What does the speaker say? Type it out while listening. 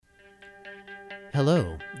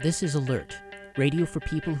Hello, this is Alert, radio for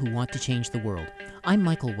people who want to change the world. I'm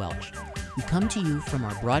Michael Welch. We come to you from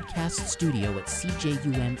our broadcast studio at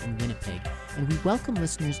CJUM in Winnipeg, and we welcome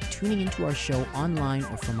listeners tuning into our show online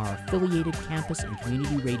or from our affiliated campus and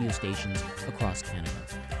community radio stations across Canada.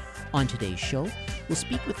 On today's show, we'll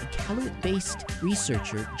speak with Iqaluit-based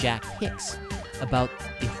researcher Jack Hicks about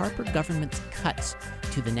the Harper government's cuts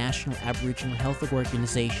to the National Aboriginal Health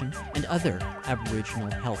Organization and other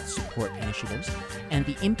Aboriginal health support initiatives and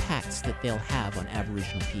the impacts that they'll have on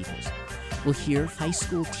Aboriginal peoples. We'll hear high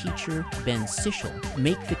school teacher Ben Sichel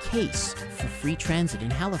make the case for free transit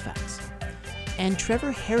in Halifax. And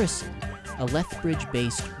Trevor Harrison, a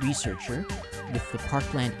Lethbridge-based researcher with the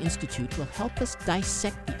Parkland Institute, will help us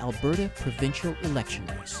dissect the Alberta provincial election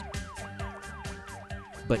race.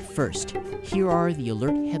 But first, here are the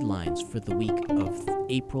Alert headlines for the week of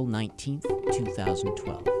April 19th,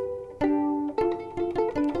 2012.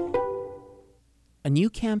 A new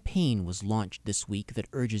campaign was launched this week that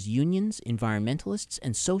urges unions, environmentalists,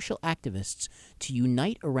 and social activists to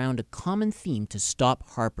unite around a common theme to stop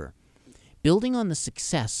Harper. Building on the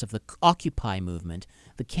success of the Occupy movement,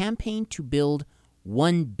 the campaign to build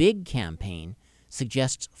One Big Campaign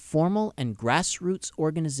suggests formal and grassroots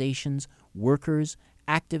organizations, workers,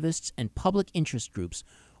 activists, and public interest groups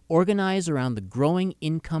organize around the growing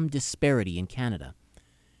income disparity in Canada.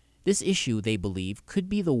 This issue, they believe, could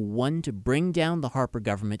be the one to bring down the Harper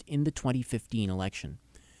government in the 2015 election.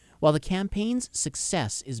 While the campaign's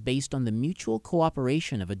success is based on the mutual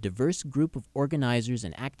cooperation of a diverse group of organizers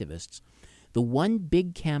and activists, the One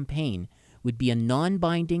Big Campaign would be a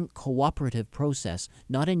non-binding cooperative process,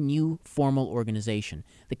 not a new formal organization.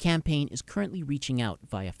 The campaign is currently reaching out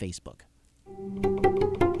via Facebook.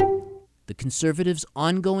 The Conservatives'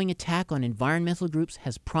 ongoing attack on environmental groups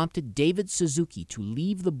has prompted David Suzuki to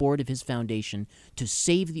leave the board of his foundation to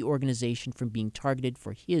save the organization from being targeted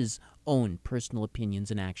for his own personal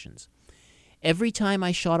opinions and actions. Every time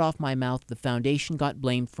I shot off my mouth, the foundation got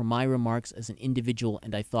blamed for my remarks as an individual,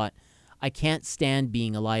 and I thought, I can't stand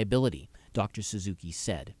being a liability, Dr. Suzuki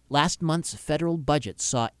said. Last month's federal budget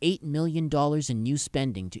saw $8 million in new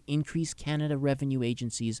spending to increase Canada Revenue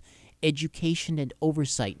Agency's education and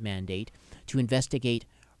oversight mandate to investigate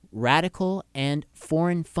radical and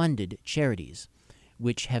foreign-funded charities,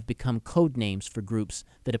 which have become code names for groups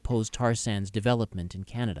that oppose tar sands development in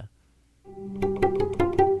Canada.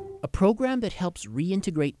 A program that helps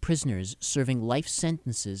reintegrate prisoners serving life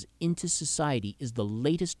sentences into society is the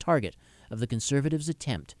latest target of the Conservatives'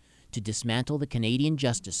 attempt to dismantle the Canadian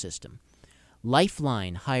justice system.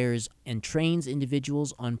 Lifeline hires and trains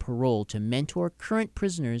individuals on parole to mentor current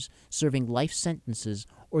prisoners serving life sentences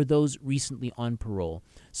or those recently on parole,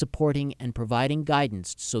 supporting and providing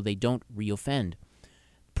guidance so they don't reoffend.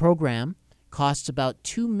 The program costs about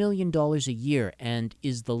 $2 million a year and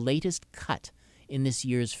is the latest cut in this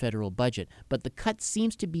year's federal budget, but the cut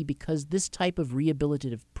seems to be because this type of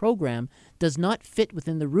rehabilitative program does not fit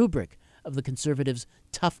within the rubric of the Conservatives'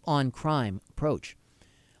 tough-on-crime approach.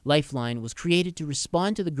 Lifeline was created to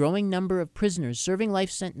respond to the growing number of prisoners serving life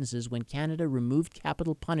sentences when Canada removed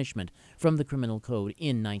capital punishment from the Criminal Code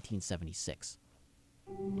in 1976.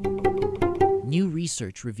 New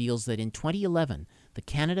research reveals that in 2011, the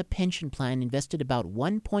Canada Pension Plan invested about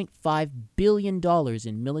 $1.5 billion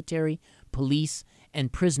in military, police,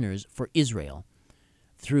 and prisoners for Israel.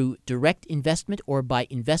 Through direct investment or by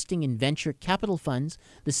investing in venture capital funds,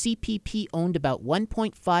 the CPP owned about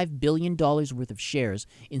 $1.5 billion worth of shares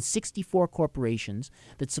in 64 corporations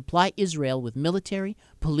that supply Israel with military,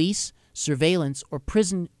 police, surveillance, or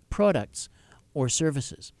prison products or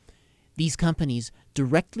services. These companies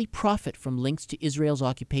directly profit from links to Israel's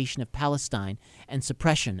occupation of Palestine and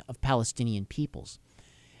suppression of Palestinian peoples.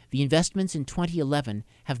 The investments in 2011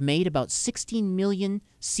 have made about 16 million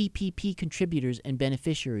CPP contributors and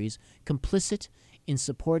beneficiaries complicit in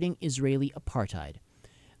supporting Israeli apartheid.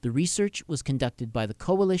 The research was conducted by the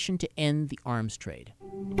Coalition to End the Arms Trade.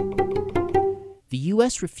 The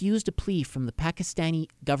U.S. refused a plea from the Pakistani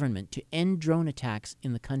government to end drone attacks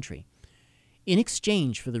in the country. In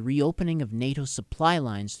exchange for the reopening of NATO supply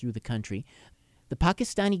lines through the country, the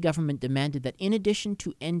Pakistani government demanded that in addition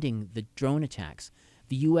to ending the drone attacks,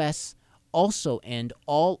 the U.S. also end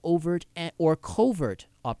all overt or covert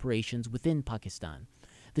operations within Pakistan.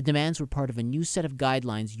 The demands were part of a new set of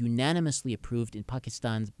guidelines unanimously approved in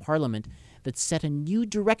Pakistan's parliament that set a new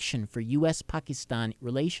direction for U.S.-Pakistan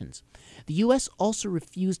relations. The U.S. also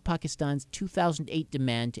refused Pakistan's 2008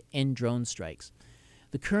 demand to end drone strikes.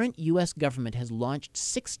 The current U.S. government has launched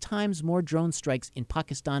 6 times more drone strikes in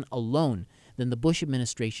Pakistan alone than the Bush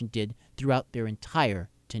administration did throughout their entire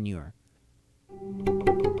tenure.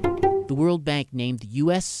 The World Bank named the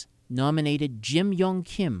U.S. nominated Jim Yong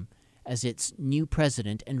Kim as its new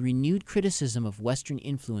president and renewed criticism of Western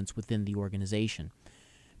influence within the organization.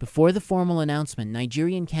 Before the formal announcement,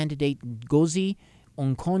 Nigerian candidate Ngozi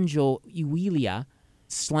Okonjo-Iweala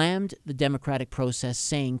slammed the democratic process,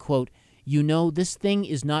 saying, quote, "You know, this thing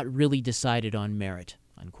is not really decided on merit,"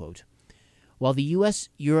 unquote. While the U.S.,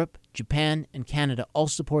 Europe, Japan, and Canada all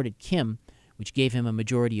supported Kim, which gave him a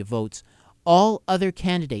majority of votes, all other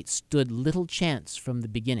candidates stood little chance from the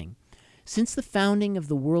beginning. Since the founding of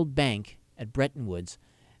the World Bank at Bretton Woods,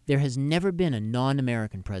 there has never been a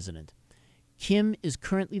non-American president. Kim is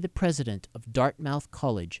currently the president of Dartmouth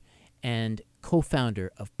College and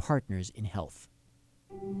co-founder of Partners in Health.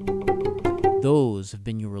 Those have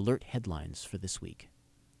been your alert headlines for this week.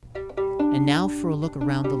 And now for a look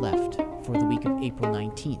around the left for the week of April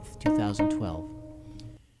 19th, 2012.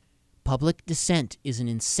 Public dissent is an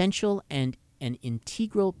essential and an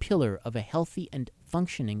integral pillar of a healthy and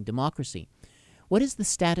functioning democracy. What is the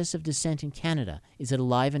status of dissent in Canada? Is it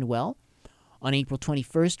alive and well? On April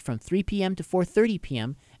 21st from 3 p.m. to 4:30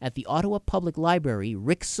 p.m. at the Ottawa Public Library,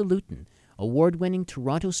 Rick Salutin, award-winning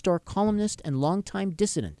Toronto Star columnist and longtime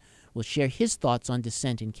dissident, will share his thoughts on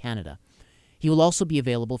dissent in Canada. He will also be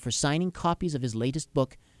available for signing copies of his latest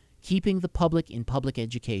book, Keeping the Public in Public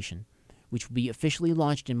Education, which will be officially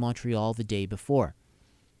launched in Montreal the day before.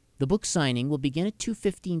 The book signing will begin at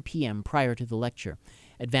 2:15 p.m. prior to the lecture.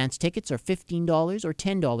 Advance tickets are $15 or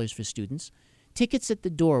 $10 for students. Tickets at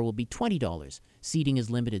the door will be $20. Seating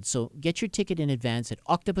is limited, so get your ticket in advance at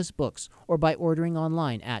Octopus Books or by ordering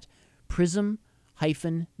online at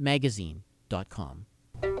prism-magazine.com.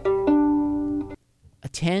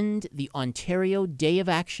 Attend the Ontario Day of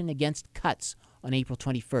Action Against Cuts on April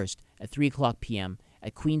 21st at 3 o'clock p.m.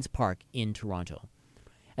 at Queen's Park in Toronto.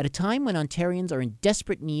 At a time when Ontarians are in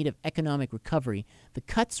desperate need of economic recovery, the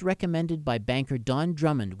cuts recommended by banker Don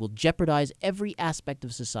Drummond will jeopardize every aspect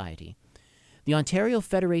of society. The Ontario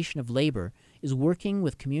Federation of Labour is working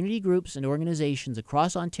with community groups and organizations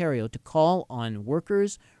across Ontario to call on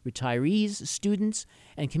workers, retirees, students,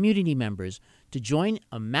 and community members to join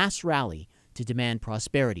a mass rally to demand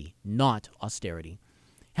prosperity, not austerity.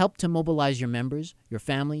 Help to mobilize your members, your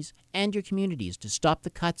families, and your communities to stop the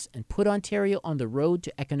cuts and put Ontario on the road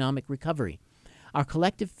to economic recovery. Our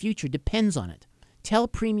collective future depends on it. Tell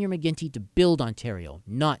Premier McGuinty to build Ontario,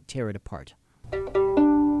 not tear it apart.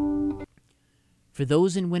 For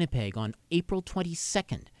those in Winnipeg, on April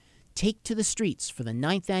 22nd, take to the streets for the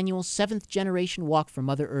 9th annual 7th Generation Walk for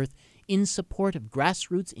Mother Earth in support of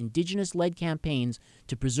grassroots Indigenous-led campaigns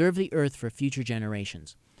to preserve the Earth for future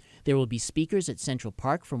generations. There will be speakers at Central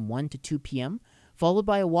Park from 1 to 2 p.m., followed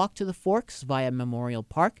by a walk to the Forks via Memorial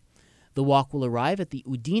Park. The walk will arrive at the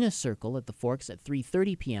Udina Circle at the Forks at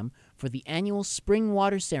 3:30 p.m. for the annual spring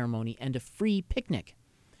water ceremony and a free picnic.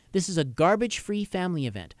 This is a garbage-free family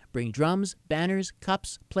event. Bring drums, banners,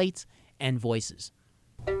 cups, plates, and voices.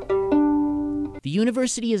 The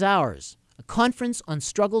University is Ours, a conference on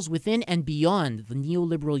struggles within and beyond the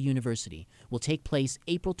neoliberal university, will take place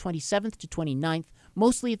April 27th to 29th,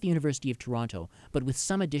 mostly at the University of Toronto, but with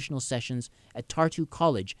some additional sessions at Tartu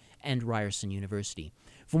College and Ryerson University.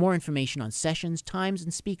 For more information on sessions, times,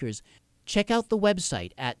 and speakers, check out the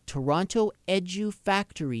website at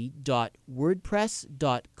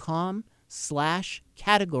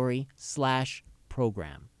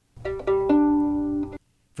torontoedufactory.wordpress.com/category/program.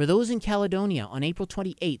 For those in Caledonia, on April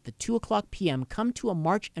 28th at 2 o'clock p.m., come to a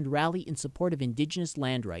march and rally in support of Indigenous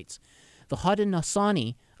land rights. The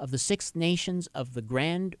Haudenosaunee of the Six Nations of the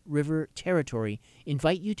Grand River Territory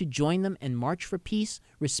invite you to join them and march for peace,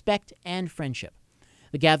 respect, and friendship.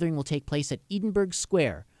 The gathering will take place at Edinburgh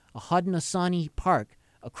Square, a Haudenosaunee park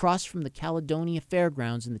across from the Caledonia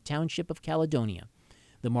Fairgrounds in the township of Caledonia.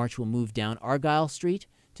 The march will move down Argyle Street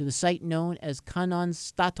to the site known as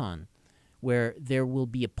Kananstaton, where there will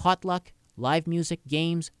be a potluck, live music,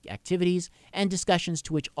 games, activities, and discussions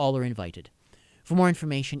to which all are invited. For more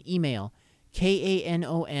information, email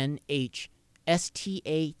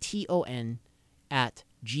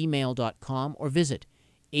kanonhstaton@gmail.com or visit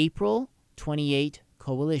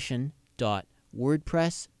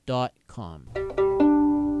april28coalition.wordpress.com.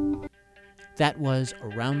 That was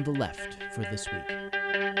Around the Left for this week.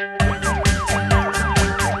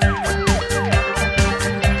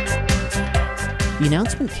 The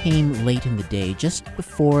announcement came late in the day, just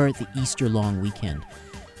before the Easter long weekend.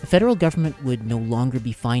 The federal government would no longer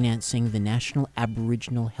be financing the National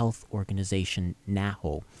Aboriginal Health Organization,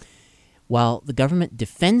 NAHO. While the government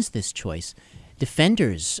defends this choice,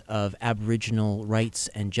 defenders of Aboriginal rights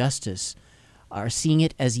and justice are seeing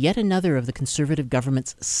it as yet another of the Conservative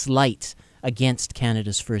government's slight against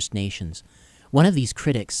Canada's First Nations. One of these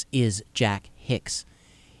critics is Jack Hicks.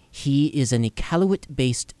 He is an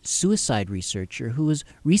Iqaluit-based suicide researcher who was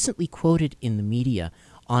recently quoted in the media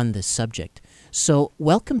on this subject. So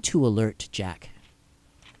welcome to Alert, Jack.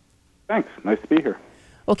 Thanks. Nice to be here.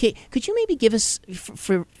 Okay, could you maybe give us,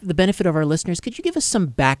 for the benefit of our listeners, could you give us some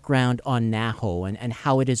background on NAHO and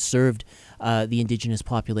how it has served the Indigenous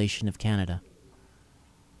population of Canada?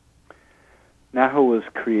 NAHO was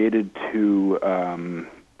created to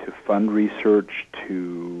fund research,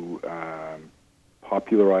 to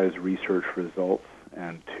popularize research results,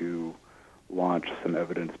 and to launch some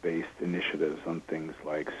evidence-based initiatives on things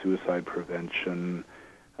like suicide prevention,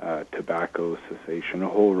 tobacco cessation, a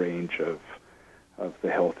whole range of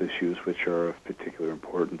the health issues which are of particular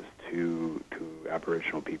importance to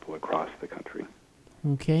Aboriginal people across the country.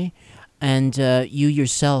 Okay. And you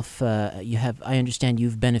yourself, I understand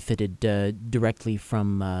you've benefited directly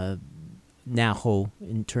from NAHO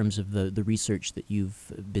in terms of the research that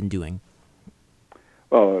you've been doing.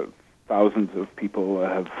 Well, thousands of people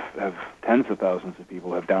tens of thousands of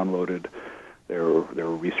people have downloaded their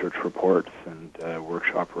research reports and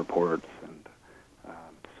workshop reports, and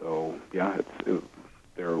so yeah,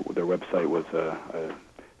 their website was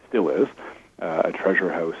still is a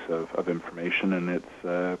treasure house of information, and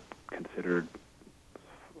it's considered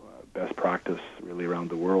best practice really around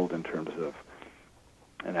the world in terms of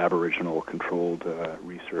an Aboriginal controlled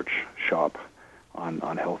research shop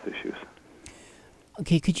on health issues.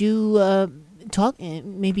 Okay, could you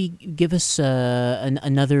maybe give us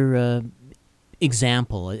another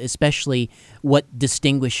example, especially what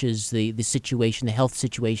distinguishes the situation, the health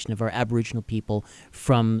situation of our Aboriginal people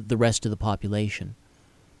from the rest of the population?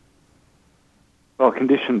 Well,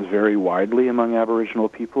 conditions vary widely among Aboriginal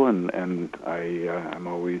people, and I'm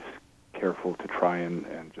always careful to try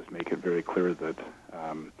and just make it very clear that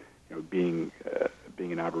being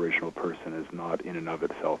an Aboriginal person is not in and of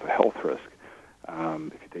itself a health risk.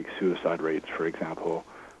 If you take suicide rates, for example,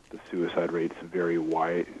 the suicide rates vary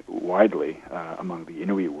widely among the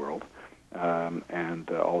Inuit world, and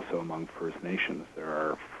also among First Nations.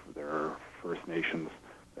 There are First Nations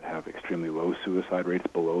that have extremely low suicide rates,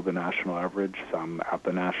 below the national average, some at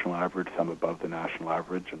the national average, some above the national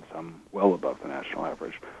average, and some well above the national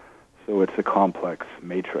average. So it's a complex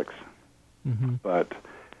matrix. Mm-hmm. But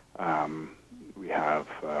we have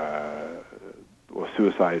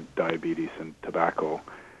suicide, diabetes, and tobacco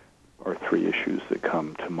are three issues that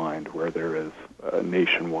come to mind where there is a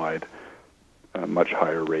nationwide much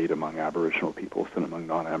higher rate among Aboriginal peoples than among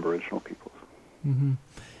non-Aboriginal peoples. Mm-hmm.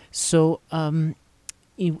 So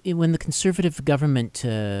when the Conservative government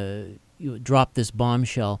dropped this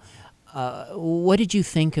bombshell, what did you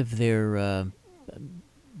think of their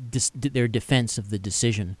defense of the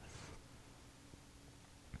decision?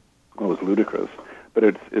 Well, it was ludicrous, but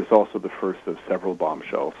it's also the first of several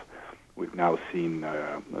bombshells. We've now seen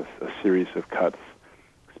a series of cuts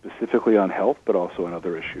specifically on health, but also on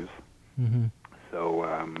other issues. Mm-hmm. So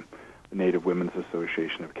the Native Women's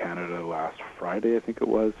Association of Canada last Friday, I think it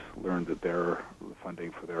was, learned that their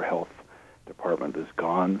funding for their health department is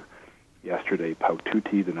gone. Yesterday,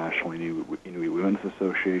 Paututi, the National Inuit Women's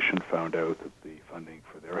Association, found out that the funding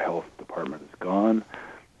for their health department is gone.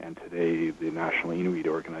 And today, the National Inuit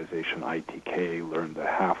Organization, ITK, learned that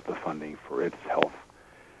half the funding for its health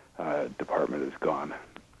department is gone.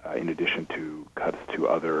 In addition to cuts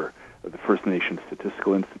to the First Nations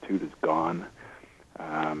Statistical Institute is gone.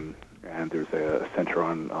 And there's a Center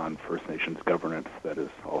on First Nations Governance that is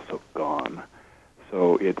also gone.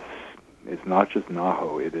 So it's not just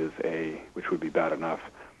NAHO, it is which would be bad enough,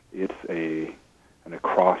 it's an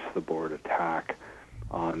across-the-board attack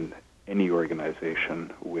on any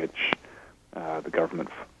organization which the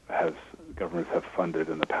governments have funded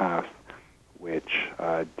in the past, which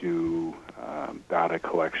do data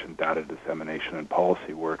collection, data dissemination, and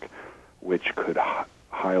policy work, which could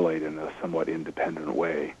highlight in a somewhat independent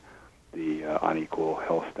way the unequal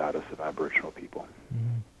health status of Aboriginal people.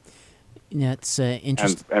 Mm-hmm. That's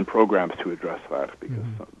interesting. And programs to address that, because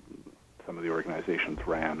some of the organizations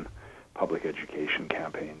ran public education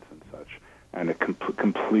campaigns and such. And a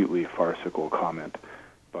completely farcical comment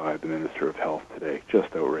by the Minister of Health today,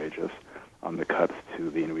 just outrageous, on the cuts to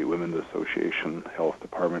the Inuit Women's Association Health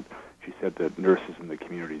Department. She said that nurses in the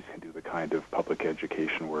communities can do the kind of public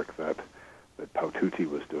education work that Paututi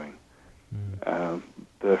was doing.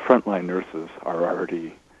 The frontline nurses are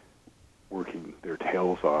already working their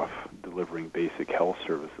tails off delivering basic health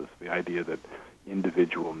services. The idea that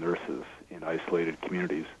individual nurses in isolated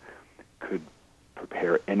communities could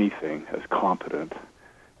prepare anything as competent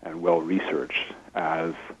and well-researched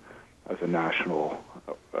as a national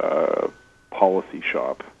policy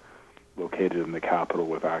shop located in the capital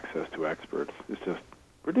with access to experts is just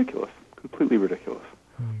ridiculous, completely ridiculous.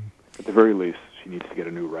 At the very least, she needs to get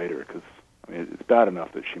a new writer, because I mean, it's bad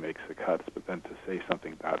enough that she makes the cuts, but then to say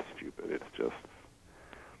something that stupid, it's just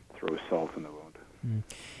throws salt in the wound.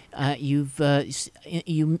 You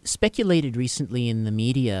speculated recently in the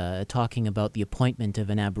media talking about the appointment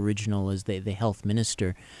of an Aboriginal as the health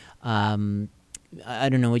minister. I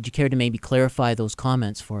don't know, would you care to maybe clarify those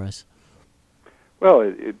comments for us?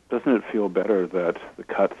 Well, doesn't it feel better that the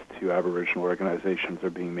cuts to Aboriginal organizations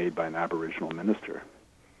are being made by an Aboriginal minister?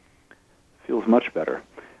 Feels much better.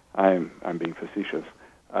 I'm being facetious.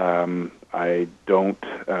 I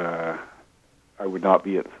would not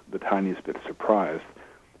be the tiniest bit surprised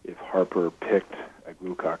if Harper picked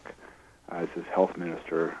Aglukak as his health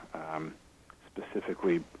minister,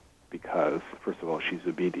 specifically because, first of all, she's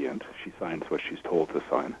obedient. She signs what she's told to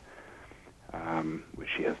sign, which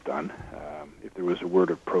she has done. If there was a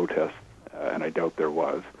word of protest, and I doubt there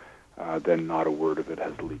was, then not a word of it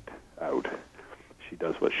has leaked out. She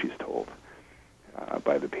does what she's told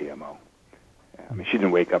by the PMO. I mean, she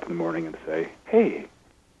didn't wake up in the morning and say, hey,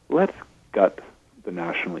 let's gut the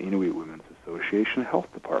National Inuit Women's Association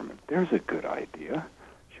Health Department. There's a good idea.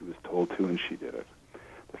 She was told to, and she did it.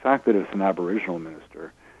 The fact that it's an Aboriginal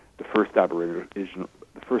minister, the first Aboriginal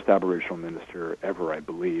minister ever, I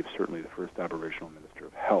believe, certainly the first Aboriginal minister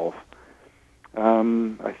of health,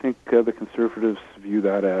 I think the Conservatives view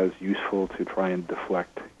that as useful to try and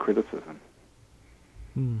deflect criticism.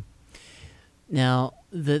 Now,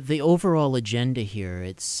 the overall agenda here,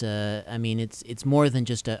 it's more than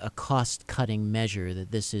just a cost-cutting measure.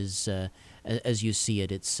 That this is, as you see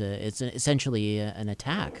it, it's essentially an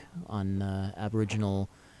attack on Aboriginal.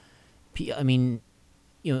 The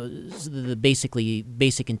basic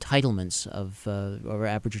entitlements of our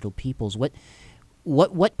Aboriginal peoples.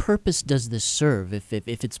 What purpose does this serve if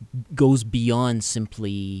it goes beyond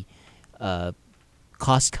simply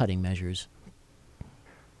cost-cutting measures?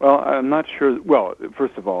 Well, I'm not sure. Well,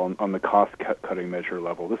 first of all, on the cost-cutting measure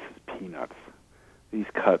level, this is peanuts. These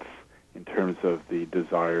cuts, in terms of the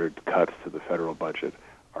desired cuts to the federal budget,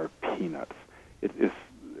 are peanuts.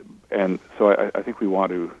 And so I think we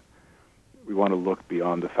want to look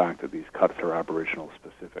beyond the fact that these cuts are Aboriginal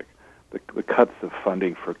specific. The cuts of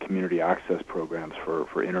funding for community access programs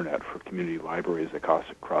for internet, for community libraries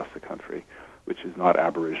across the country, which is not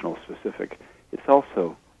Aboriginal specific, it's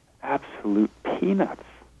also absolute peanuts.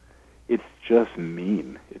 It's just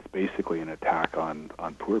mean. It's basically an attack on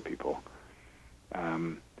poor people.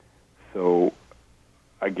 So,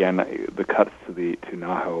 again, the cuts to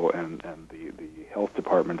NAHO and the health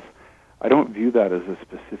departments, I don't view that as a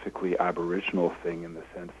specifically Aboriginal thing in the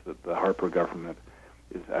sense that the Harper government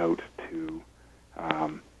is out to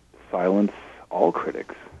silence all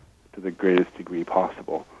critics to the greatest degree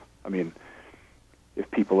possible. I mean,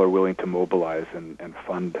 if people are willing to mobilize and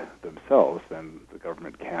fund themselves, then the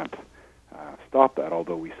government can't stop that,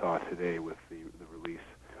 although we saw today with the release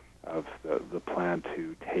of the plan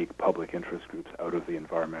to take public interest groups out of the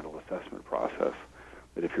environmental assessment process,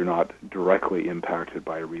 that if you're not directly impacted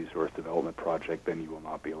by a resource development project, then you will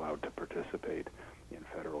not be allowed to participate in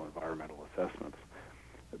federal environmental assessments.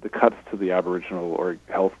 The cuts to the Aboriginal or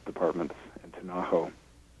health departments and to NAHO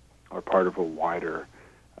are part of a wider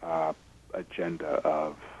agenda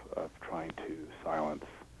of trying to silence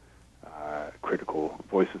critical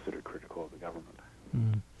voices that are critical of the government.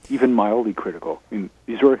 Even mildly critical. I mean,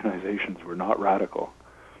 these organizations were not radical.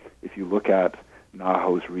 If you look at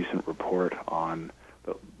NAHO's recent report on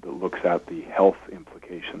that looks at the health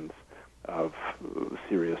implications of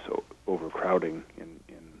serious overcrowding in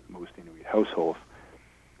most Inuit households,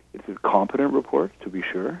 it's a competent report, to be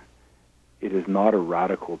sure. It is not a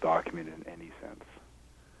radical document in any sense.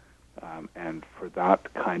 And for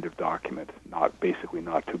that kind of document, not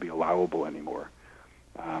to be allowable anymore,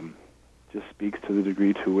 just speaks to the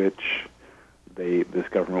degree to which this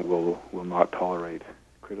government will not tolerate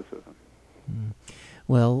criticism.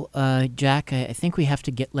 Well, Jack, I think we have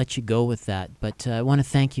to let you go with that, but I want to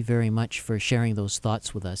thank you very much for sharing those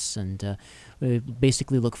thoughts with us, and we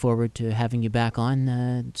basically look forward to having you back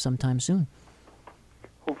on sometime soon.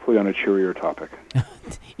 Hopefully on a cheerier topic.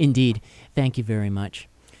 Indeed. Thank you very much.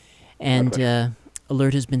 And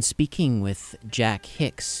Alert has been speaking with Jack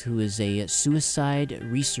Hicks, who is a suicide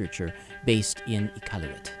researcher based in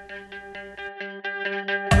Iqaluit.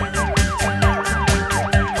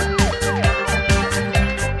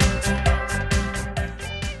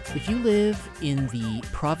 If you live in the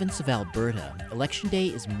province of Alberta, Election Day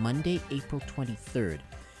is Monday, April 23rd.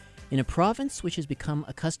 In a province which has become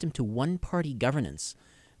accustomed to one-party governance,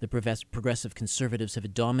 The progressive conservatives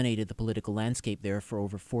have dominated the political landscape there for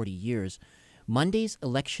over 40 years. Monday's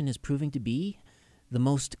election is proving to be the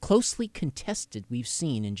most closely contested we've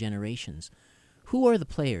seen in generations. Who are the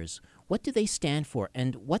players? What do they stand for?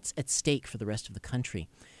 And what's at stake for the rest of the country?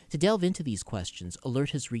 To delve into these questions, Alert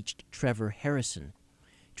has reached Trevor Harrison.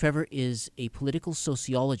 Trevor is a political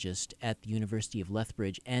sociologist at the University of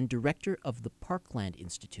Lethbridge and director of the Parkland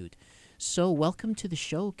Institute. So welcome to the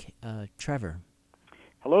show, Trevor.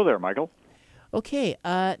 Hello there, Michael. Okay,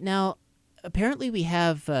 now apparently we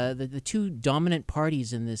have the two dominant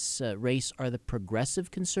parties in this race are the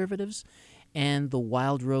Progressive Conservatives and the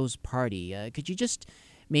Wild Rose Party. Could you just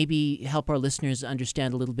maybe help our listeners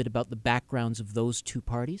understand a little bit about the backgrounds of those two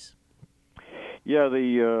parties? Yeah,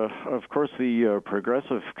 of course, the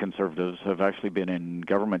Progressive Conservatives have actually been in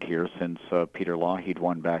government here since Peter Lougheed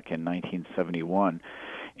won back in 1971.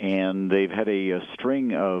 And they've had a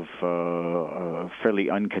string of fairly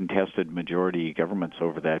uncontested majority governments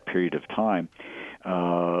over that period of time,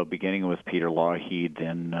 beginning with Peter Lougheed,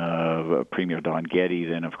 then Premier Don Getty,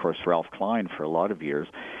 then, of course, Ralph Klein for a lot of years.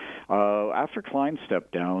 After Klein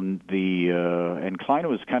stepped down, and Klein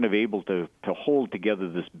was kind of able to hold together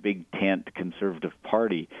this big tent Conservative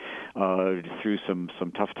Party through some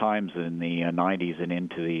tough times in the 90s and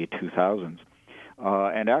into the 2000s.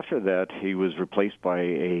 And after that, he was replaced by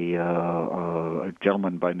a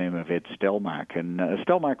gentleman by the name of Ed Stelmach. And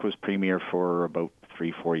Stelmach was premier for about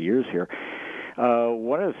 3-4 years here.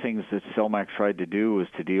 One of the things that Stelmach tried to do was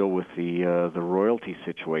to deal with the royalty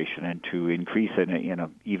situation and to increase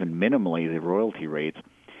even minimally the royalty rates.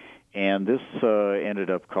 And this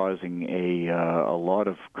ended up causing a lot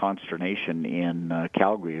of consternation in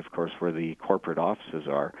Calgary, of course, where the corporate offices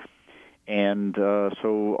are. And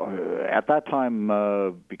so at that time,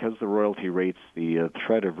 because the royalty rates, the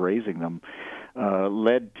threat of raising them,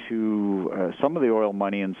 led to some of the oil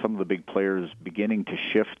money and some of the big players beginning to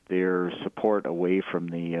shift their support away from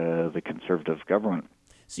the Conservative government.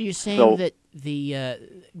 So you're saying that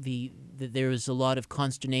that there was a lot of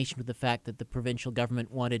consternation with the fact that the provincial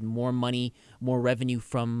government wanted more money, more revenue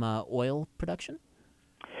from oil production?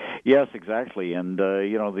 Yes, exactly. And,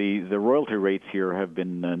 the royalty rates here have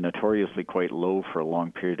been notoriously quite low for a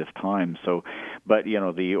long period of time. So, but,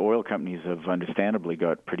 the oil companies have understandably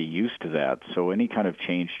got pretty used to that. So any kind of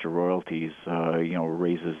change to royalties,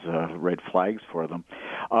 raises red flags for them.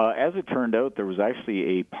 As it turned out, there was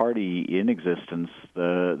actually a party in existence,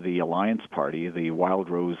 the Alliance Party, the Wild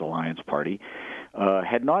Rose Alliance Party,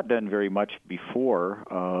 had not done very much before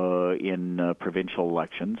in provincial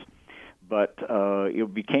elections. But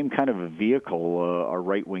it became kind of a vehicle, a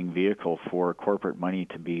right-wing vehicle for corporate money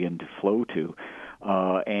to begin to flow to.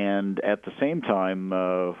 And at the same time,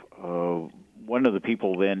 one of the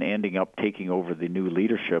people then ending up taking over the new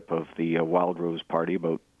leadership of the Wild Rose Party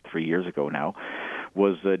about 3 years ago now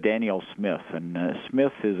was Danielle Smith. And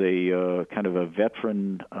Smith is a kind of a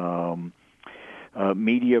veteran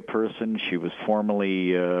media person. She was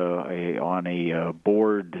formerly on a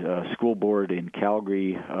school board in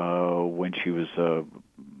Calgary when she was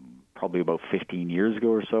probably about 15 years ago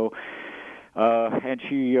or so. And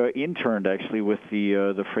she interned actually with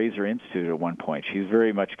the Fraser Institute at one point. She's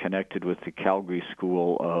very much connected with the Calgary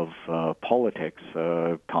School of Politics,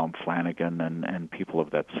 Tom Flanagan and people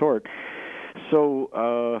of that sort.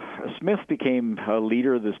 So Smith became a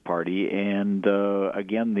leader of this party, and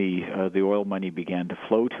again, the oil money began to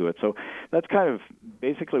flow to it. So that's kind of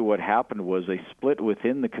basically what happened was a split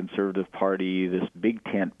within the Conservative Party, this big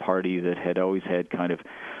tent party that had always had kind of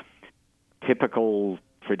typical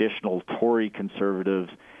traditional Tory conservatives,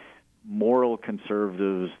 moral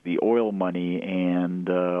conservatives, the oil money, and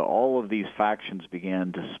all of these factions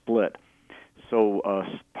began to split. So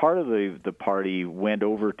part of the party went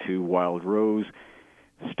over to Wild Rose.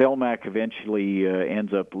 Stelmach eventually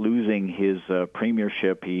ends up losing his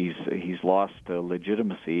premiership. He's lost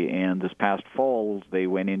legitimacy, and this past fall they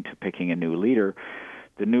went into picking a new leader.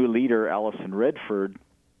 The new leader, Alison Redford,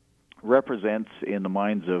 represents, in the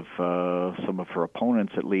minds of some of her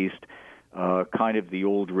opponents at least, kind of the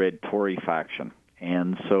old red Tory faction.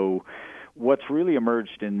 And so what's really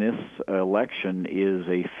emerged in this election is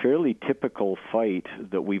a fairly typical fight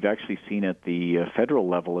that we've actually seen at the federal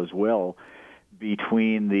level as well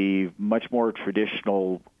between the much more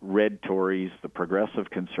traditional red Tories, the progressive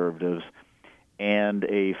conservatives, and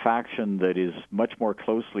a faction that is much more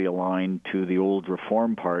closely aligned to the old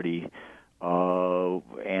Reform Party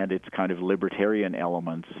and its kind of libertarian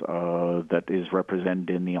elements that is represented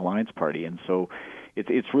in the Alliance Party. And so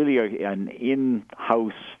it's really an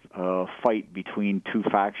in-house fight between two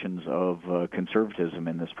factions of conservatism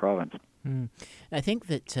in this province. Hmm. I think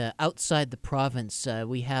that outside the province,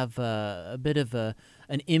 we have a bit of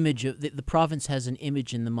an image of the province has an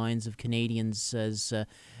image in the minds of Canadians as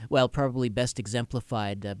well, probably best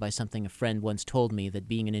exemplified by something a friend once told me, that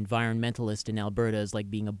being an environmentalist in Alberta is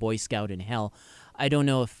like being a Boy Scout in hell. I don't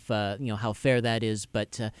know if how fair that is,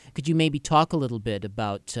 but could you maybe talk a little bit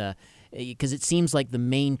about because it seems like the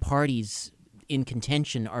main parties in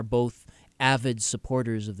contention are both avid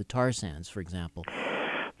supporters of the tar sands, for example.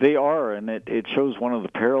 They are, and it shows one of the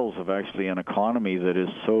perils of actually an economy that is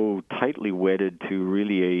so tightly wedded to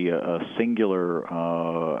really a singular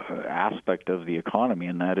aspect of the economy,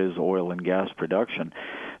 and that is oil and gas production.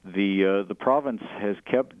 The province has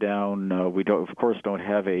kept down. We don't, of course, don't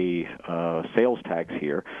have a sales tax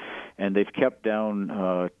here, and they've kept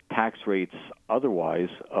down tax rates otherwise,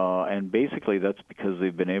 and basically that's because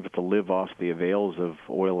they've been able to live off the avails of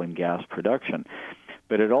oil and gas production.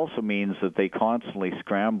 But it also means that they constantly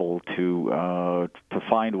scramble to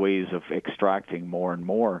find ways of extracting more and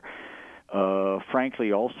more.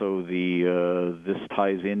 Frankly, also this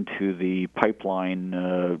ties into the pipeline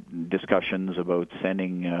discussions about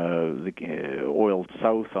sending the oil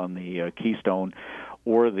south on the Keystone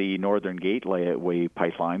or the Northern Gateway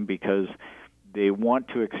pipeline, because they want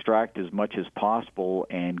to extract as much as possible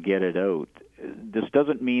and get it out. This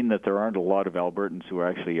doesn't mean that there aren't a lot of Albertans who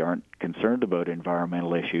actually aren't concerned about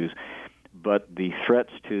environmental issues, but the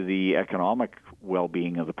threats to the economic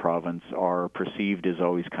well-being of the province are perceived as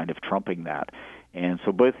always kind of trumping that. And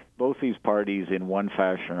so both these parties, in one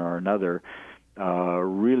fashion or another,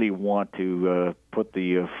 really want to put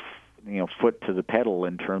the foot to the pedal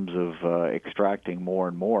in terms of extracting more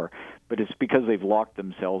and more. But it's because they've locked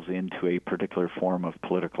themselves into a particular form of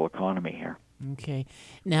political economy here. Okay.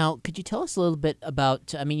 Now, could you tell us a little bit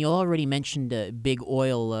about, you already mentioned Big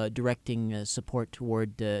Oil directing support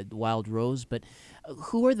toward Wild Rose, but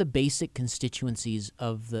who are the basic constituencies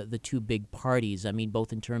of the two big parties? I mean,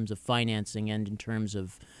 both in terms of financing and in terms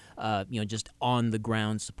of, just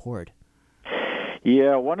on-the-ground support.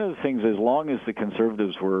 Yeah, one of the things, as long as the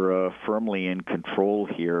Conservatives were firmly in control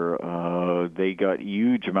here, they got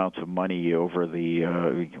huge amounts of money over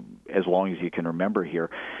as long as you can remember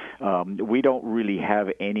here. We don't really have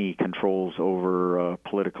any controls over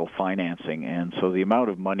political financing, and so the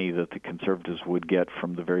amount of money that the Conservatives would get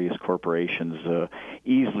from the various corporations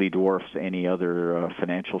easily dwarfs any other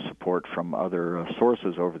financial support from other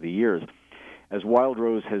sources over the years. As Wild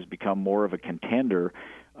Rose has become more of a contender,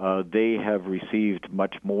 they have received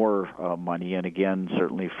much more money, and again,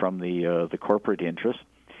 certainly from the corporate interests.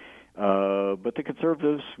 But the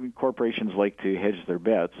Conservatives, corporations like to hedge their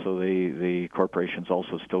bets, so the corporations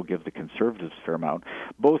also still give the Conservatives a fair amount.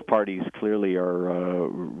 Both parties clearly are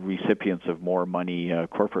recipients of more money,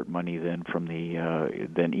 corporate money,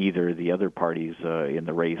 than either the other parties in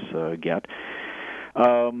the race get.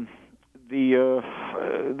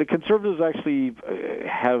 The Conservatives actually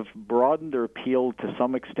have broadened their appeal to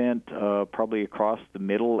some extent, probably across the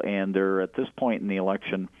middle, and they're at this point in the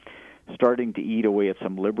election starting to eat away at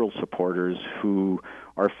some Liberal supporters who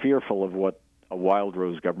are fearful of what a Wild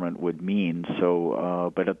Rose government would mean.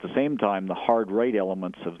 So, but at the same time, the hard right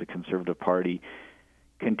elements of the Conservative Party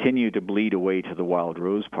continue to bleed away to the Wild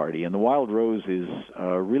Rose Party, and the Wild Rose is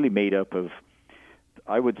really made up of,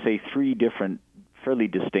 I would say, three different fairly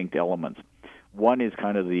distinct elements. One is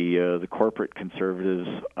kind of the corporate conservatives.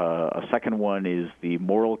 A second one is the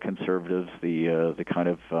moral conservatives, the kind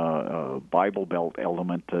of Bible Belt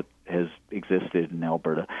element that has existed in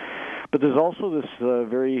Alberta. But there's also this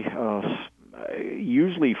very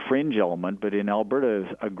usually fringe element, but in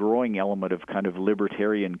Alberta a growing element of kind of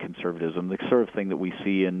libertarian conservatism, the sort of thing that we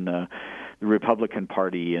see in the Republican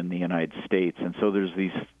Party in the United States. And so there's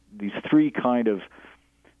these three kind of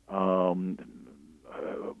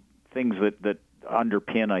things that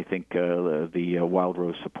underpin, I think, the Wild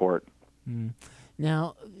Rose support. Mm.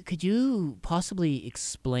 Now, could you possibly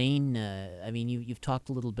explain? You've talked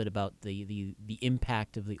a little bit about the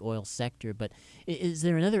impact of the oil sector, but is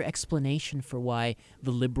there another explanation for why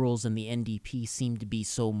the Liberals and the NDP seem to be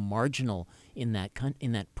so marginal in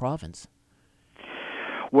that province?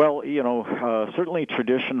 Well, certainly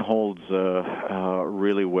tradition holds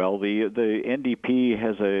really well. The NDP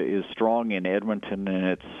is strong in Edmonton, and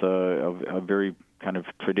it's a very kind of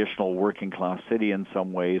traditional working class city in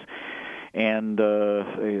some ways. And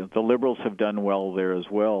the Liberals have done well there as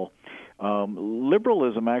well.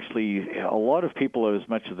 Liberalism, actually, a lot of people, as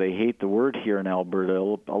much as they hate the word here in Alberta,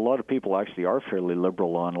 a lot of people actually are fairly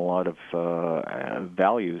liberal on a lot of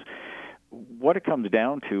values. What it comes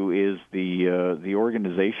down to is the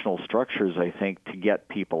organizational structures, I think, to get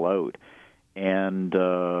people out. and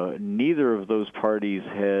neither of those parties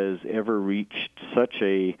has ever reached such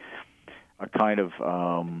a kind of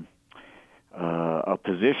a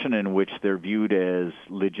position in which they're viewed as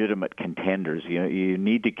legitimate contenders. You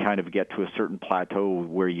need to kind of get to a certain plateau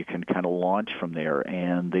where you can kind of launch from there,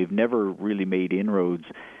 and they've never really made inroads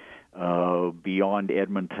beyond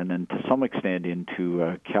Edmonton and to some extent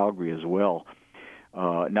into Calgary as well.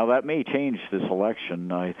 Now, that may change this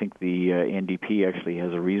election. I think the NDP actually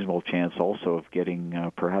has a reasonable chance also of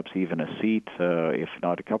getting perhaps even a seat, if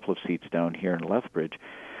not a couple of seats down here in Lethbridge.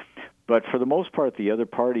 But for the most part, the other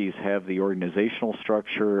parties have the organizational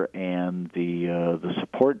structure and the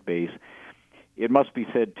support base. It must be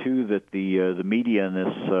said, too, that the media in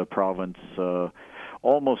this province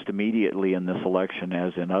almost immediately in this election,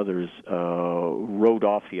 as in others, wrote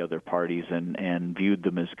off the other parties and viewed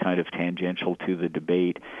them as kind of tangential to the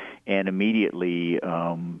debate. And immediately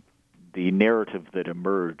the narrative that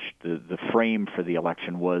emerged, the frame for the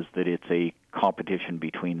election was that it's a competition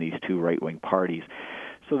between these two right-wing parties.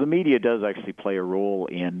 So the media does actually play a role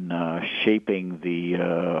in shaping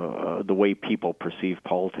the way people perceive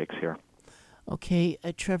politics here. Okay,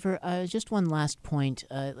 Trevor, just one last point.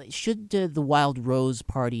 Should the Wild Rose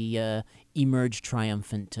Party emerge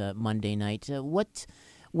triumphant Monday night, what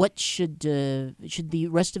should the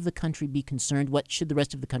rest of the country be concerned? What should the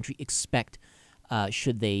rest of the country expect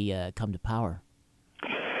should they come to power?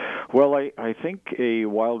 Well, I think a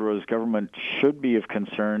Wild Rose government should be of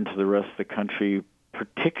concern to the rest of the country,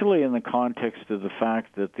 particularly in the context of the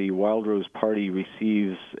fact that the Wild Rose Party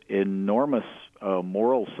receives enormous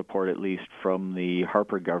moral support, at least, from the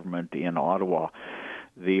Harper government in Ottawa.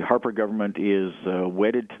 The Harper government is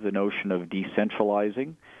wedded to the notion of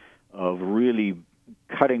decentralizing, of really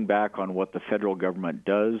cutting back on what the federal government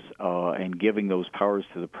does and giving those powers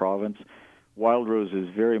to the province. Wild Rose is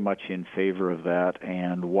very much in favor of that,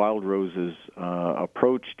 and Wild Rose's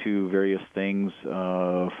approach to various things,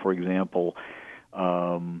 for example,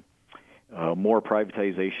 more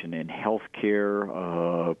privatization in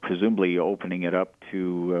healthcare, presumably opening it up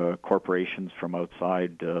to corporations from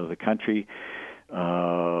outside the country,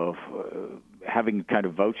 having kind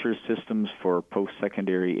of voucher systems for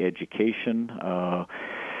post-secondary education,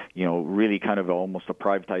 really kind of almost a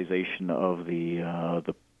privatization of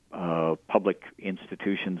the public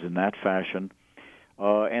institutions in that fashion.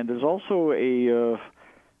 And there's also a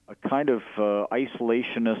kind of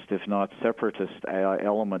isolationist, if not separatist,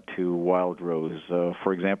 element to Wild Rose.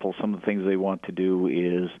 For example, some of the things they want to do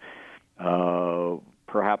is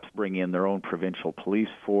perhaps bring in their own provincial police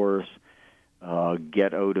force,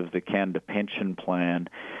 get out of the Canada Pension Plan.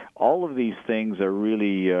 All of these things are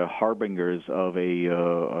really harbingers of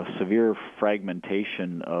a severe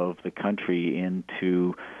fragmentation of the country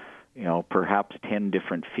into perhaps 10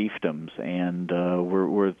 different fiefdoms, and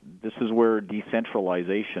this is where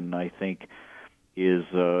decentralization, I think, is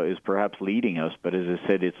perhaps leading us. But as I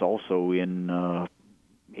said, it's also in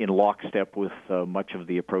lockstep with much of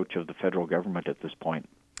the approach of the federal government at this point.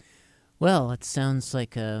 Well, it sounds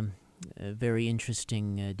like a very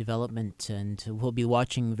interesting development, and we'll be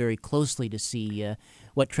watching very closely to see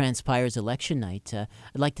what transpires election night. I'd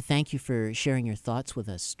like to thank you for sharing your thoughts with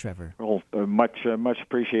us, Trevor. Well, much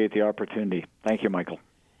appreciate the opportunity. Thank you, Michael.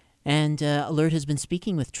 And Alert has been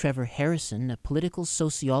speaking with Trevor Harrison, a political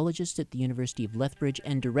sociologist at the University of Lethbridge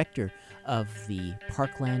and director of the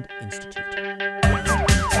Parkland Institute.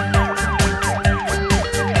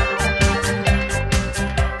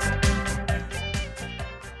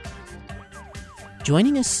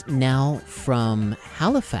 Joining us now from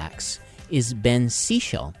Halifax is Ben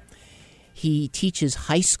Sichel. He teaches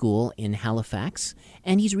high school in Halifax,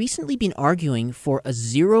 and he's recently been arguing for a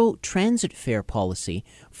zero transit fare policy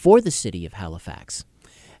for the city of Halifax.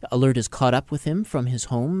 Alert has caught up with him from his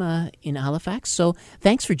home in Halifax, so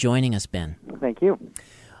thanks for joining us, Ben. Thank you.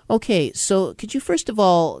 Okay, so could you first of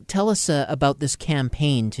all tell us about this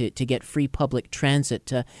campaign to get free public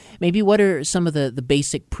transit? Maybe what are some of the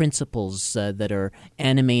basic principles that are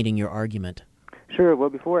animating your argument? Sure. Well,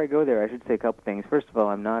 before I go there, I should say a couple things. First of all,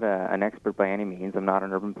 I'm not an expert by any means. I'm not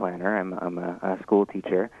an urban planner. I'm a school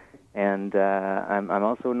teacher, and I'm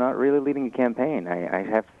also not really leading a campaign. I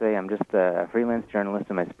have to say I'm just a freelance journalist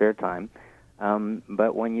in my spare time.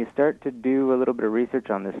 But when you start to do a little bit of research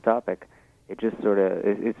on this topic, it just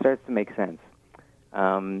it starts to make sense.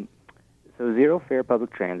 So zero fare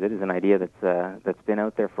public transit is an idea that's been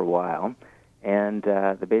out there for a while, and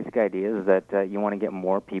the basic idea is that you want to get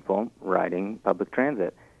more people riding public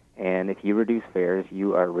transit. And if you reduce fares,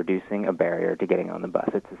 you are reducing a barrier to getting on the bus.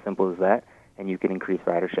 It's as simple as that, and you can increase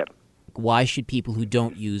ridership. Why should people who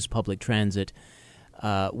don't use public transit,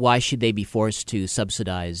 why should they be forced to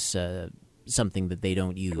subsidize something that they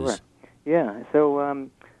don't use. Sure. Yeah. So,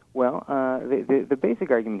 the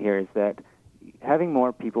basic argument here is that having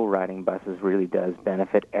more people riding buses really does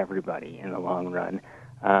benefit everybody in the long run.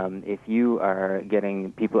 If you are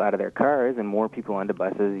getting people out of their cars and more people onto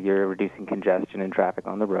buses, you're reducing congestion and traffic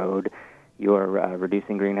on the road. You're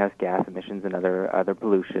reducing greenhouse gas emissions and other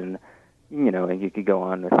pollution. And you could go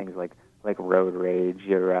on with things like road rage.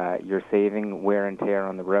 You're saving wear and tear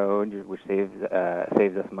on the road, which saves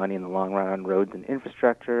us money in the long run on roads and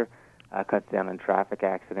infrastructure, cuts down on traffic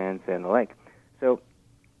accidents and the like. So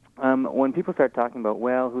when people start talking about,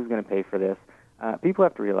 well, who's going to pay for this, people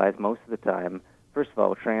have to realize most of the time, first of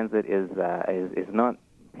all, transit is not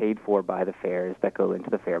paid for by the fares that go into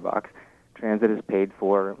the fare box. Transit is paid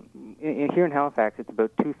for, here in Halifax, it's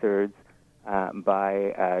about two-thirds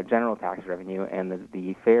by general tax revenue, and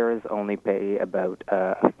the fares only pay about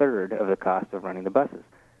a third of the cost of running the buses.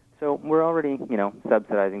 So we're already,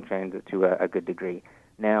 subsidizing transit to a good degree.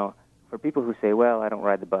 Now, for people who say, well, I don't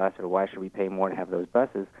ride the bus, or why should we pay more to have those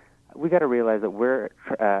buses, we got to realize that we're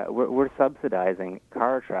subsidizing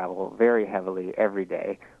car travel very heavily every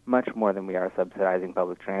day, much more than we are subsidizing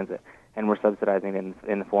public transit, and we're subsidizing it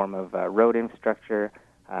in the form of road infrastructure,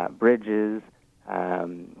 bridges,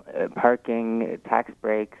 parking, tax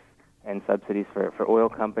breaks, and subsidies for oil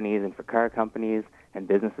companies and for car companies and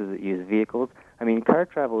businesses that use vehicles. I mean, car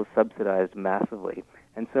travel is subsidized massively,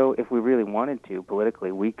 and so if we really wanted to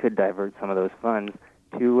politically, we could divert some of those funds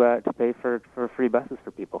to pay for free buses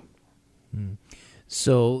for people.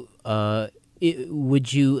 So,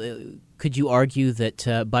 could you argue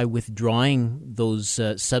that by withdrawing those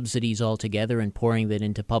subsidies altogether and pouring that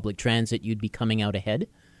into public transit, you'd be coming out ahead?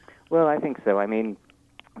 Well, I think so. I mean,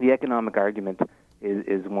 the economic argument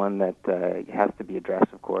is one that has to be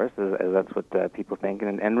addressed, of course, as that's what people think.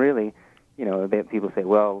 And really, people say,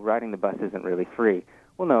 well, riding the bus isn't really free.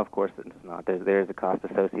 Well, no, of course it's not. There's a cost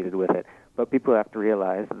associated with it. But people have to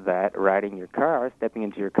realize that riding your car, stepping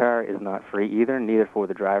into your car, is not free either, neither for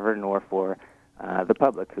the driver nor for the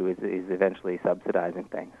public, who is eventually subsidizing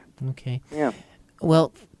things. Okay. Yeah.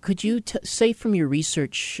 Well, could you say from your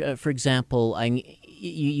research, for example,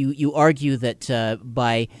 you argue that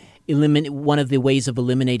by one of the ways of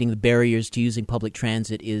eliminating the barriers to using public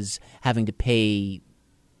transit is having to pay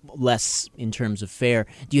less in terms of fare.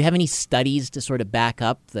 Do you have any studies to sort of back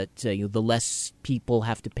up that the less people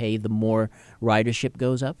have to pay, the more ridership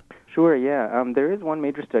goes up? Sure, yeah. There is one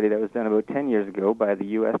major study that was done about 10 years ago by the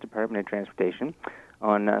U.S. Department of Transportation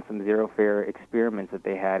on some zero-fare experiments that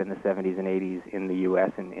they had in the 70s and 80s in the U.S.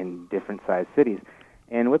 in different sized cities.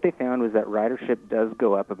 And what they found was that ridership does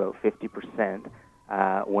go up about 50%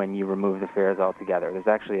 when you remove the fares altogether. There's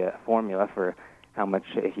actually a formula for how much,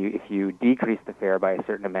 if you decrease the fare by a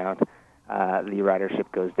certain amount, the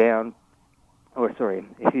ridership goes down.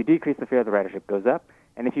 If you decrease the fare, the ridership goes up,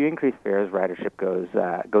 and if you increase fares, ridership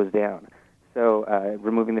goes down. So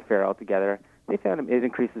removing the fare altogether, they found it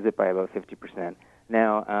increases it by about 50%.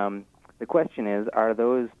 Now, the question is, are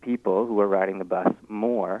those people who are riding the bus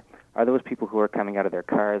more, are those people who are coming out of their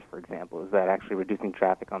cars, for example? Is that actually reducing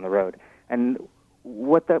traffic on the road? And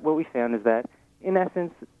what we found is that, in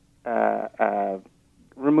essence,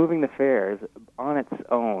 removing the fares on its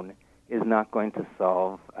own is not going to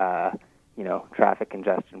solve, traffic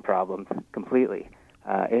congestion problems completely.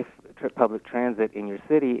 If public transit in your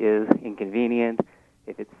city is inconvenient,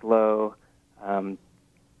 if it's slow,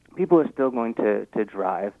 people are still going to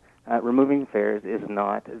drive. Removing fares is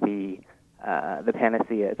not the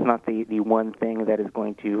panacea. It's not the one thing that is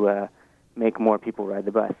going to make more people ride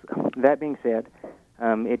the bus. That being said,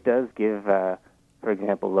 it does give, for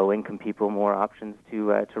example, low-income people more options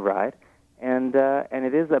to ride, and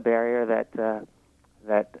it is a barrier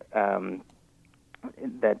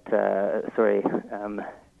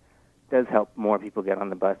does help more people get on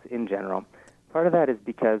the bus in general. Part of that is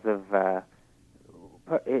because of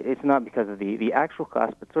it's not because of the actual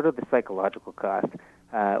cost, but sort of the psychological cost.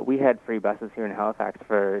 We had free buses here in Halifax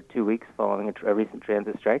for 2 weeks following a recent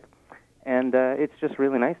transit strike, and it's just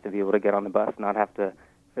really nice to be able to get on the bus, not have to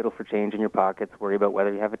fiddle for change in your pockets, worry about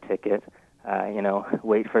whether you have a ticket,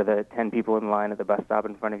 wait for the 10 people in line at the bus stop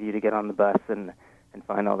in front of you to get on the bus and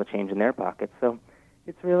find all the change in their pockets. So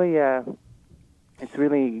it's really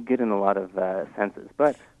good in a lot of senses.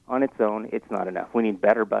 But on its own, it's not enough. We need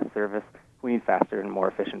better bus service. We need faster and more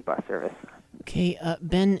efficient bus service. Okay,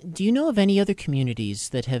 Ben, do you know of any other communities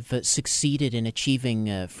that have succeeded in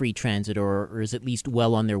achieving free transit, or is at least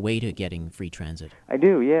well on their way to getting free transit? I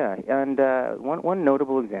do, yeah. And one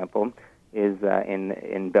notable example is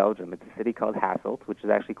in Belgium. It's a city called Hasselt, which is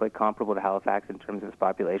actually quite comparable to Halifax in terms of its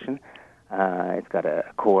population. It's got a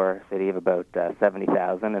core city of about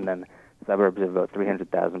 70,000, and then suburbs of about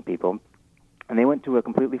 300,000 people. And they went to a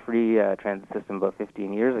completely free transit system about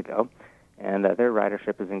 15 years ago, and their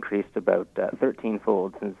ridership has increased about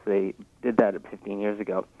 13-fold since they did that 15 years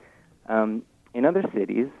ago. In other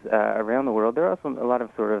cities around the world, there are also a lot of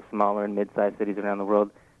sort of smaller and mid-sized cities around the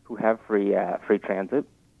world who have free transit.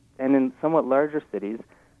 And in somewhat larger cities,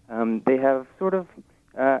 they have sort of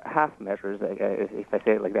half measures. If I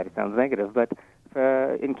say it like that, it sounds negative. But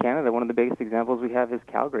in Canada, one of the biggest examples we have is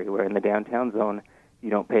Calgary, where in the downtown zone, you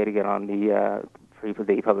don't pay to get on the free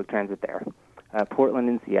public transit there. Portland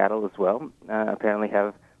and Seattle as well apparently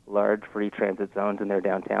have large free transit zones in their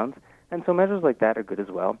downtowns. And so measures like that are good as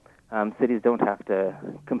well. Cities don't have to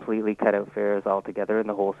completely cut out fares altogether in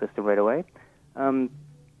the whole system right away.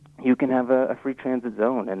 You can have a free transit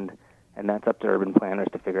zone, and that's up to urban planners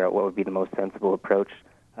to figure out what would be the most sensible approach,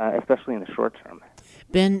 especially in the short term.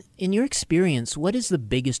 Ben, in your experience, what is the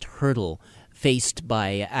biggest hurdle faced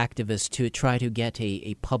by activists to try to get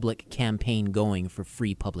a public campaign going for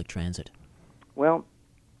free public transit? Well,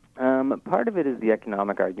 part of it is the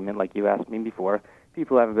economic argument, like you asked me before.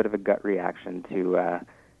 People have a bit of a gut reaction to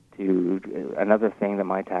another thing that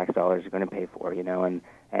my tax dollars are going to pay for, and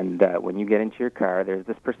when you get into your car, there's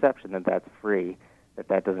this perception that that's free,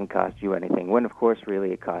 that doesn't cost you anything, when of course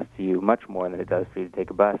really it costs you much more than it does for you to take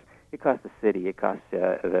a bus. It costs the city, it costs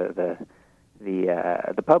the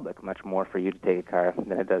public much more for you to take a car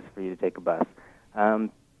than it does for you to take a bus.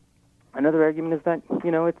 Another argument is that,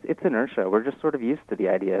 it's inertia. We're just sort of used to the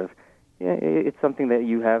idea of, it's something that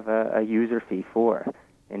you have a user fee for,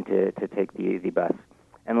 and to take the bus.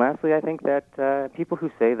 And lastly, I think that people who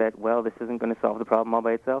say that, well, this isn't going to solve the problem all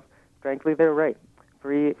by itself, frankly, they're right.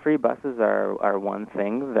 Free buses are one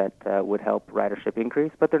thing that would help ridership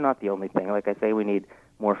increase, but they're not the only thing. Like I say, we need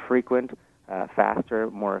more frequent,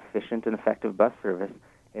 faster, more efficient and effective bus service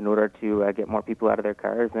in order to get more people out of their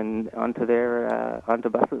cars and onto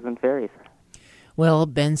buses and ferries. Well,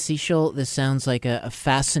 Ben Sichel, this sounds like a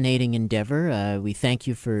fascinating endeavor. We thank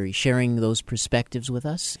you for sharing those perspectives with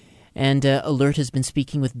us. And Alert has been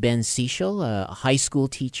speaking with Ben Sichel, a high school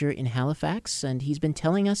teacher in Halifax, and he's been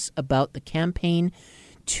telling us about the campaign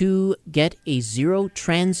to get a zero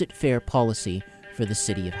transit fare policy for the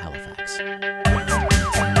city of Halifax.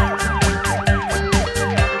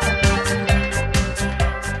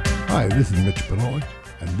 Hi, this is Mitch Benoit,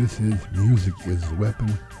 and this is Music is the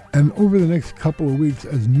Weapon. And over the next couple of weeks,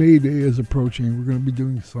 as May Day is approaching, we're going to be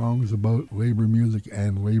doing songs about labor music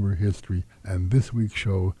and labor history. And this week's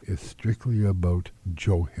show is strictly about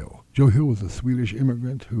Joe Hill. Joe Hill was a Swedish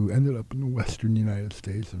immigrant who ended up in the western United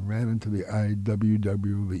States and ran into the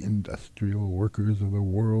IWW, the Industrial Workers of the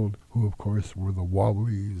World, who of course were the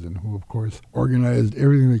Wobblies, and who of course organized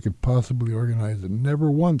everything they could possibly organize, and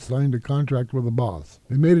never once signed a contract with a boss.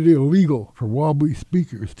 They made it illegal for Wobbly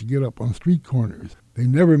speakers to get up on street corners. They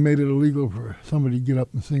never made it illegal for somebody to get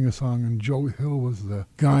up and sing a song, and Joe Hill was the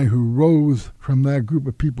guy who rose from that group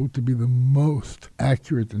of people to be the most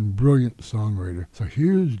accurate and brilliant songwriter. So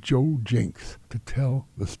here's Joe Jinks to tell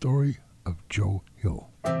the story of Joe Hill.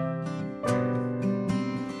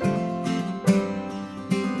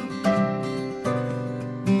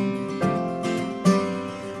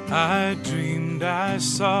 I dreamed I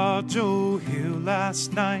saw Joe Hill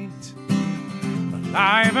last night,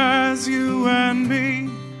 alive as you and me.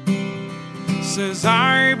 Says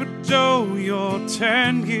I, but Joe, you're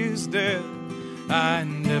 10 years dead. I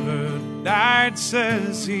never died,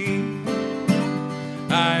 says he.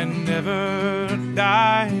 I never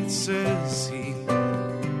died, says he.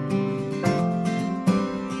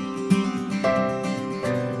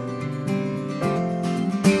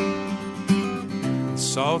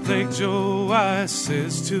 Salt Lake Joe, I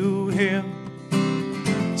says to him,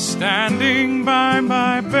 standing by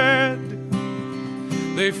my bed,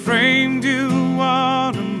 they framed you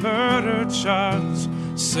on a murder charge,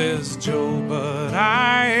 says Joe, but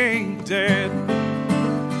I ain't dead.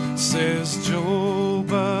 Says Joe,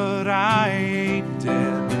 but I ain't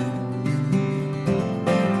dead.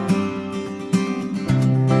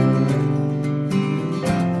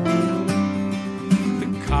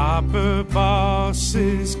 The copper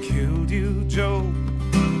bosses killed you, Joe.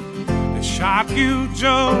 They shot you,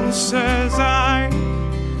 Joe, says I.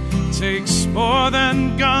 Takes more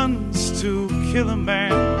than guns to kill a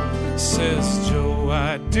man, says Joe,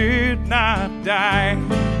 I did not die.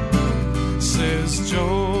 Says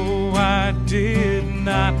Joe, I did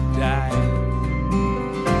not die.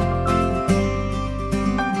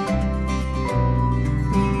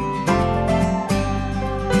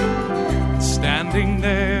 Standing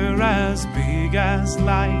there as big as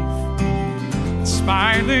life,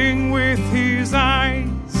 smiling with his eyes,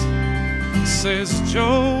 says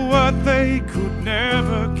Joe, what they could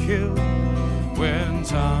never kill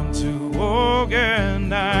went on to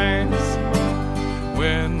organize,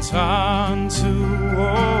 went on to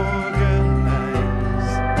organize.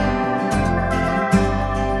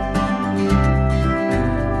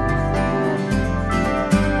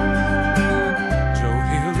 Joe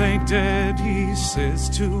Hill ain't dead, he says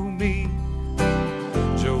to me.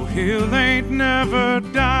 Joe Hill ain't never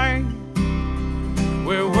died.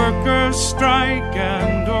 Where workers strike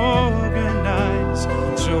and organize,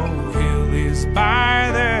 Joe Hill is by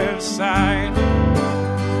their side.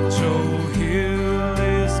 Joe Hill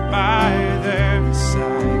is by their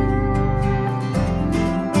side.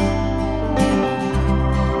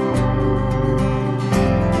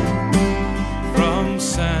 From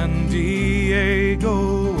San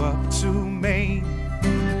Diego up to Maine,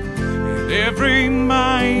 in every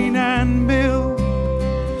mine and mill,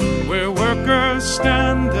 where workers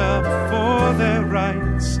stand up for their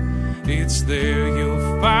rights, it's there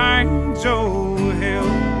you'll find Joe Hill.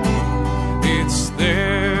 It's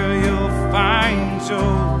there you'll find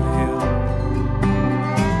Joe Hill.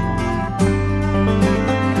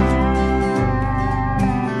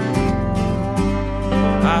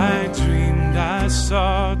 I dreamed I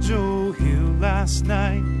saw Joe Hill last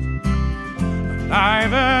night,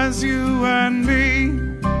 alive as you and me.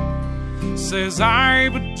 Says I,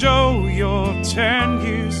 but Joe, you're 10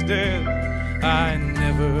 years dead. I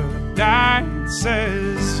never died,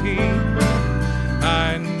 says he.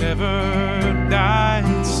 I never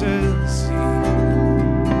died, says he.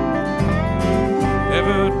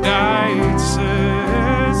 Never died,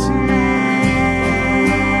 says he.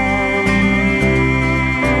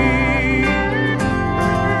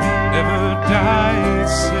 Never died,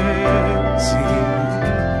 says he.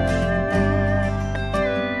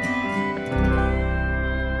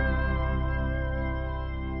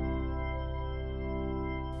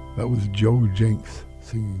 That was Joe Jenks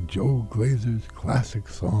singing Joe Glazer's classic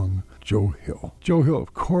song, Joe Hill. Joe Hill,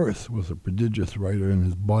 of course, was a prodigious writer, and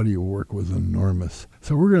his body of work was enormous.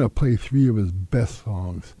 So we're going to play 3 of his best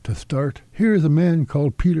songs. To start, here is a man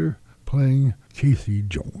called Peter playing Casey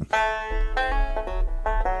Jones.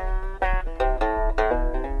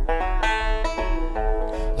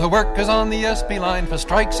 The workers on the SP line for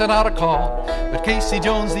strike sent out a call, but Casey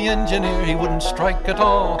Jones, the engineer, he wouldn't strike at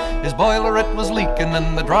all. His boilerette was leaking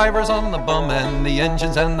and the drivers on the bum, and the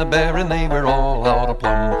engines and the bearing, they were all out of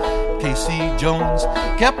plumb. Casey Jones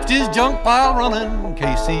kept his junk pile running.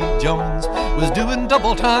 Casey Jones was doing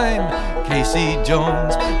double time. Casey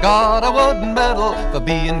Jones got a wooden medal for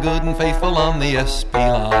being good and faithful on the SP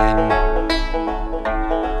line.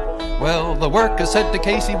 Well, the workers said to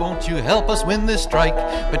Casey, won't you help us win this strike?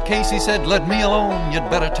 But Casey said, let me alone, you'd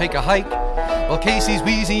better take a hike. Well, Casey's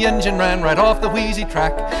wheezy engine ran right off the wheezy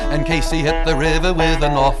track, and Casey hit the river with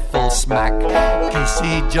an awful smack.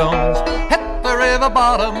 Casey Jones hit the river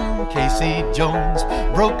bottom. Casey Jones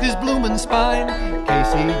broke his bloomin' spine.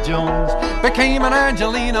 Casey Jones became an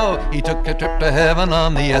Angelino. He took a trip to heaven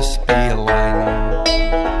on the SP line.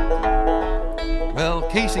 Well,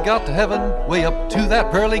 Casey got to heaven, way up to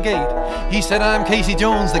that pearly gate. He said, I'm Casey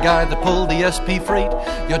Jones, the guy that pulled the SP freight.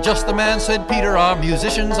 You're just the man, said Peter, our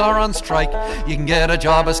musicians are on strike. You can get a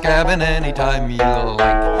job a scabbing anytime you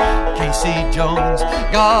like. Casey Jones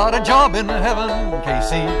got a job in heaven.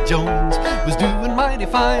 Casey Jones was doing mighty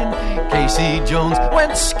fine. Casey Jones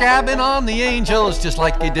went scabbing on the angels, just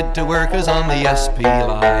like he did to workers on the SP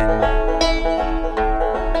line.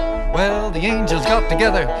 Well, the angels got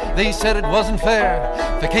together, they said it wasn't fair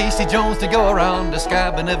for Casey Jones to go around a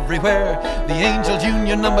scabbing everywhere. The Angels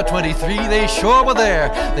Union number 23, they sure were there.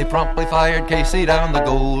 They promptly fired Casey down the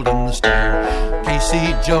golden stair.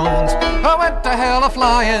 Casey Jones went to hell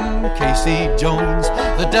a-flying. Casey Jones,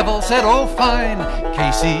 the devil said, oh fine.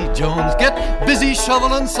 Casey Jones, get busy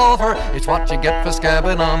shoveling sulfur. It's what you get for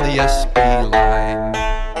scabbing on the SP line.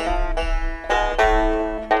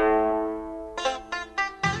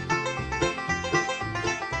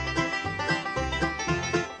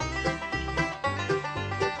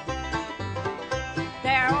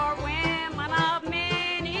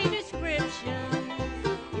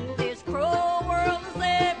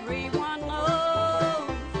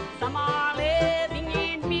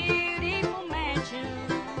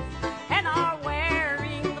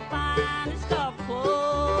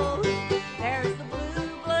 There's the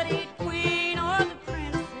blue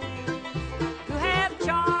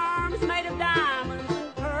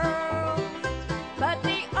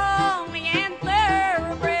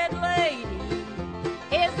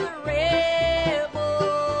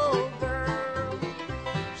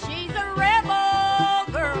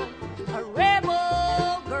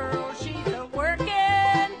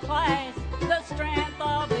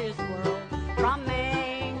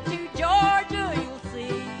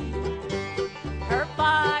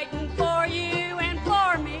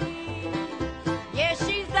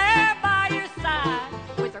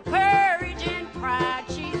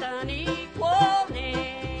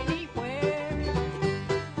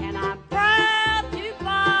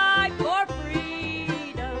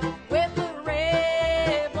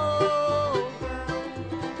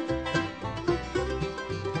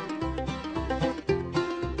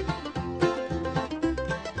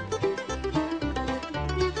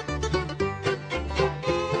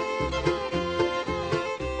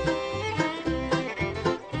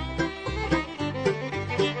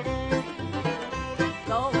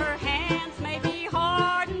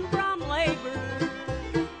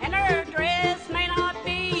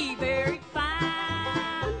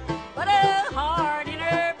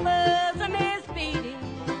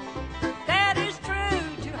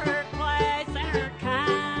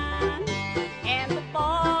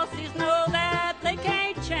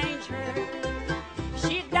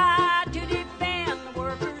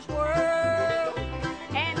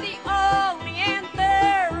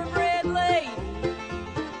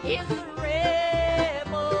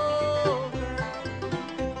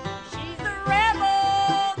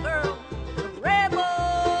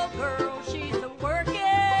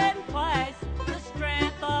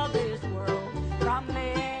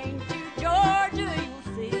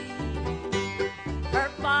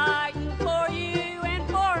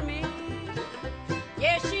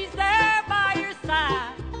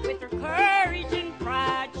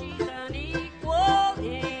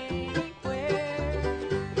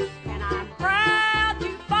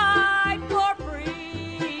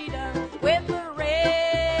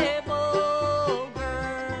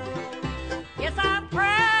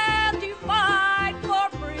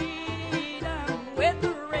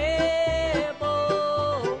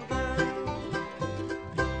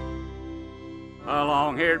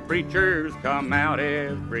hired preachers come out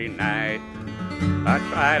every night. I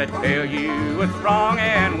try to tell you what's wrong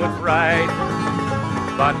and what's right,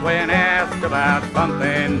 but when asked about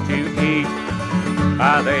something to eat,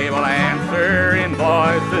 they will answer in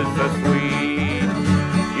voices so sweet.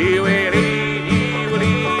 You will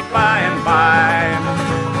eat by and by,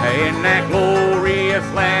 in that glorious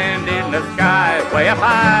land in the sky, way up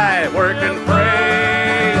high, work and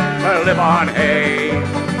pray, live on hay.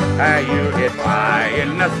 You get by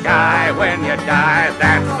in the sky when you die,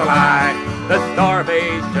 that's a lie. The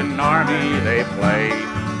Starvation Army, they play,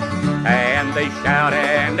 and they shout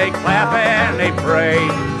and they clap and they pray.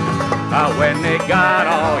 When they got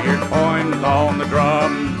all your coins on the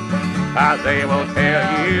drum, they will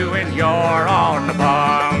tell you when you're on the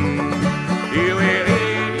bum. You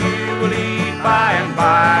will eat by and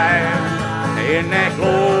by, in that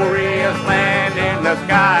glorious land in the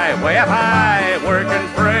sky, way up high, work and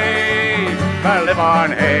pray, live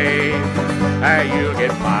on hay. You'll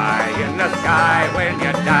get by in the sky when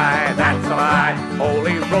you die, that's a lie.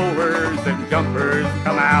 Holy rollers and jumpers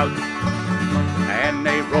come out, and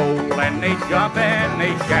they roll and they jump and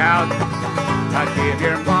they shout. Give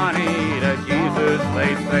your money to Jesus,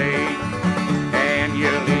 they say, and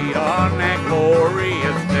you'll eat on that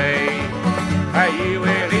glorious day. You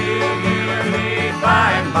will eat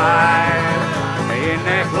by and by, in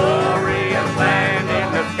that glorious land in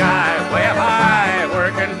the sky, way up high,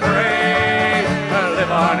 work and pray,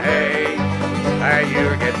 live on hay.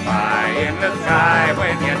 You get by in the sky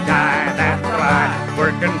when you die, that's a lie.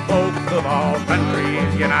 Working folks of all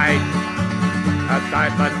countries unite,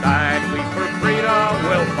 side by side we for freedom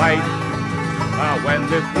will fight. When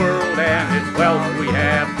this world and its wealth we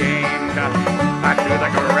have gained, to the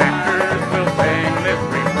crafters we'll sing this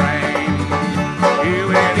refrain. You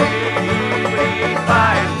will eat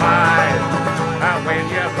by and by, when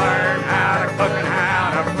you learn how to cook and how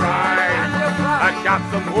to fry. Chop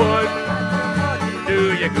some wood, do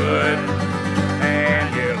you good,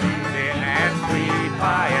 and you'll eat in that sweet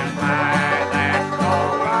by and by, that's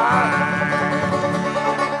all right.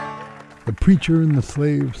 The Preacher and the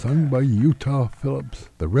Slave, sung by Utah Phillips,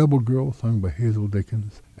 The Rebel Girl, sung by Hazel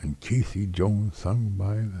Dickens, and Casey Jones, sung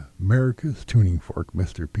by the America's Tuning Fork,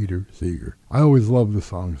 Mr. Peter Seeger. I always loved the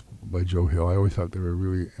songs by Joe Hill. I always thought they were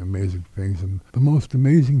really amazing things, and the most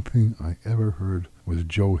amazing thing I ever heard was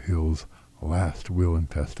Joe Hill's last will and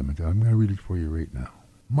testament. I'm going to read it for you right now.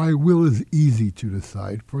 My will is easy to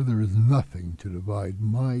decide, for there is nothing to divide.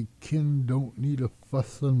 My kin don't need a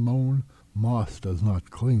fuss and moan. Moss does not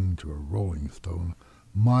cling to a rolling stone.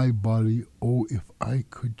 My body, oh, if I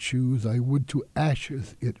could choose, I would to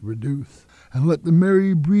ashes it reduce, and let the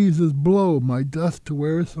merry breezes blow my dust to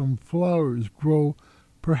where some flowers grow.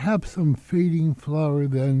 Perhaps some fading flower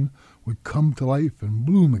then would come to life and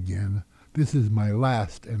bloom again. This is my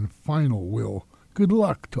last and final will. Good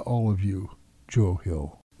luck to all of you. Joe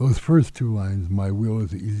Hill. Those first two lines, my will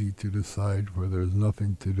is easy to decide, for there's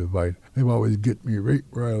nothing to divide, they've always get me right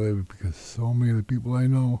where I live, because so many of the people I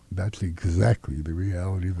know, that's exactly the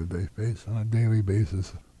reality that they face on a daily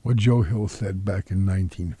basis. What Joe Hill said back in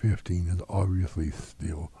 1915 is obviously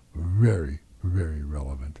still very, very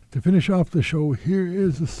relevant. To finish off the show, here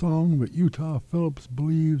is a song that Utah Phillips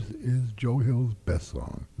believes is Joe Hill's best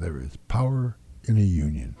song. There is power in a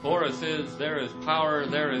union. Chorus is, there is power in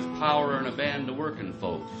a band of working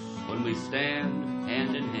folks when we stand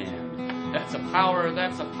hand in hand. That's a power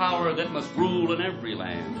that must rule in every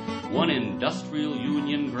land. One industrial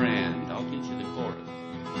union grand. I'll get you the chorus.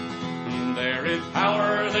 There is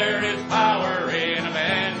power in a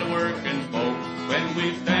band of working folks when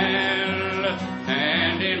we stand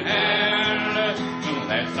hand in hand.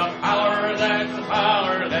 That's a power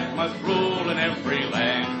that must rule in every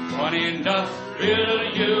land. One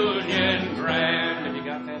industrial union grand. Have you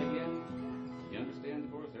got that again? You understand the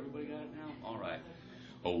chorus? Everybody got it now? All right.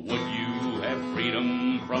 Oh, would you have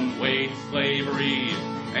freedom from wage slavery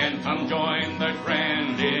and come join the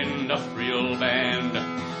grand industrial band?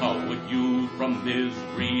 Oh, would you from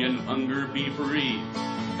misery and hunger be free?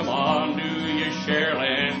 Come on, do you share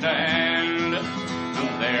land to hand?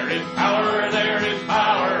 There is power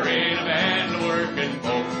in a band of working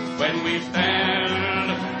folks when we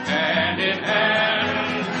stand hand in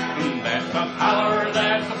hand. That's a power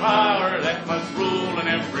that must rule in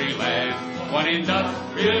every land. One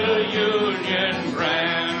industrial union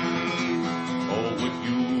grand. Oh, would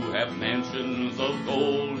you have mansions of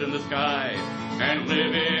gold in the sky and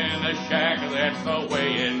live in a shack that's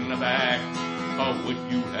away in the back? Or would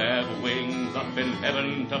you have wings up in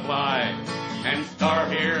heaven to fly and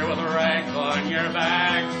start here with a rag on your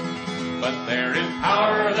back? But there is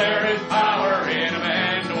power in a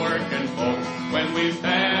band of working folks when we we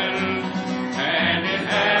stand hand in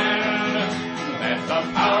hand. That's a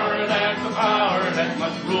power that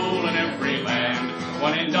must rule in every land.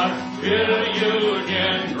 One industrial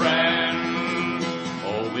union grand.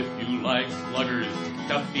 Oh, if you like sluggers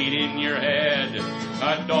to beat in your head,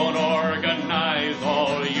 don't organize,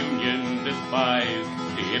 all union despise.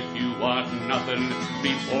 If you want nothing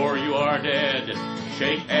before you are dead,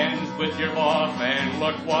 shake hands with your boss and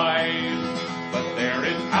look wise. But there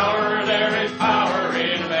is power in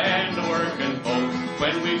a band of working folks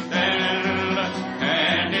when we stand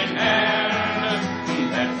hand in hand.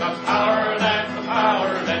 That's the power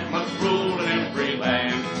that must rule in every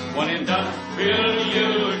land. One industrial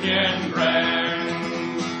union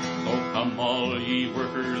grand. So come all ye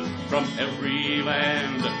workers from every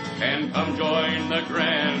land, and come join the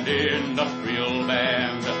grand industrial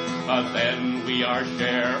band. Then we our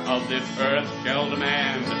share of this earth shall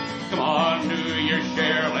demand. Come on, do your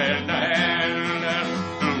share, lend a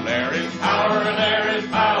hand. There is power in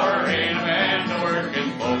a band of working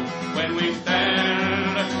folks when we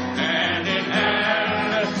stand hand in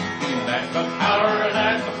hand. That's the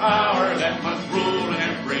power that must rule in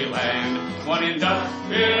every land. One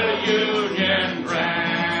industrial union grand.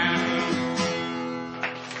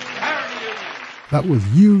 That was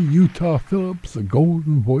Utah Phillips, the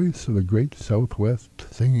golden voice of the great Southwest,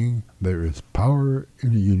 singing There Is Power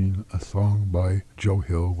in a Union, a song by Joe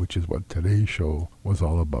Hill, which is what today's show was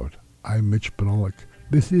all about. I'm Mitch Penolic.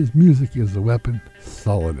 This is Music is the Weapon,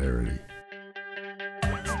 Solidarity.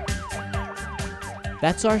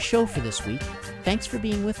 That's our show for this week. Thanks for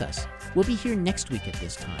being with us. We'll be here next week at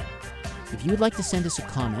this time. If you would like to send us a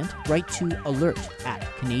comment, write to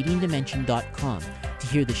alert@canadiandimension.com. To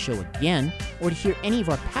hear the show again, or to hear any of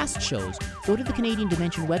our past shows, go to the Canadian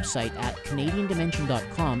Dimension website at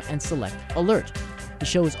canadiandimension.com and select Alert. The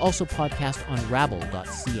show is also podcast on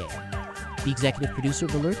rabble.ca. The executive producer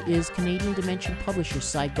of Alert is Canadian Dimension publisher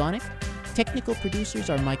Cy Gonick. Technical producers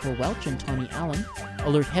are Michael Welch and Tommy Allen.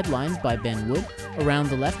 Alert headlines by Ben Wood. Around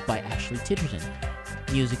the Left by Ashley Titterton.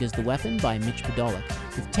 Music is the Weapon by Mitch Podolak,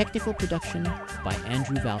 with technical production by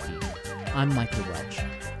Andrew Valpy. I'm Michael Welch.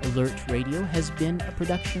 Alert Radio has been a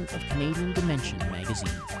production of Canadian Dimension magazine.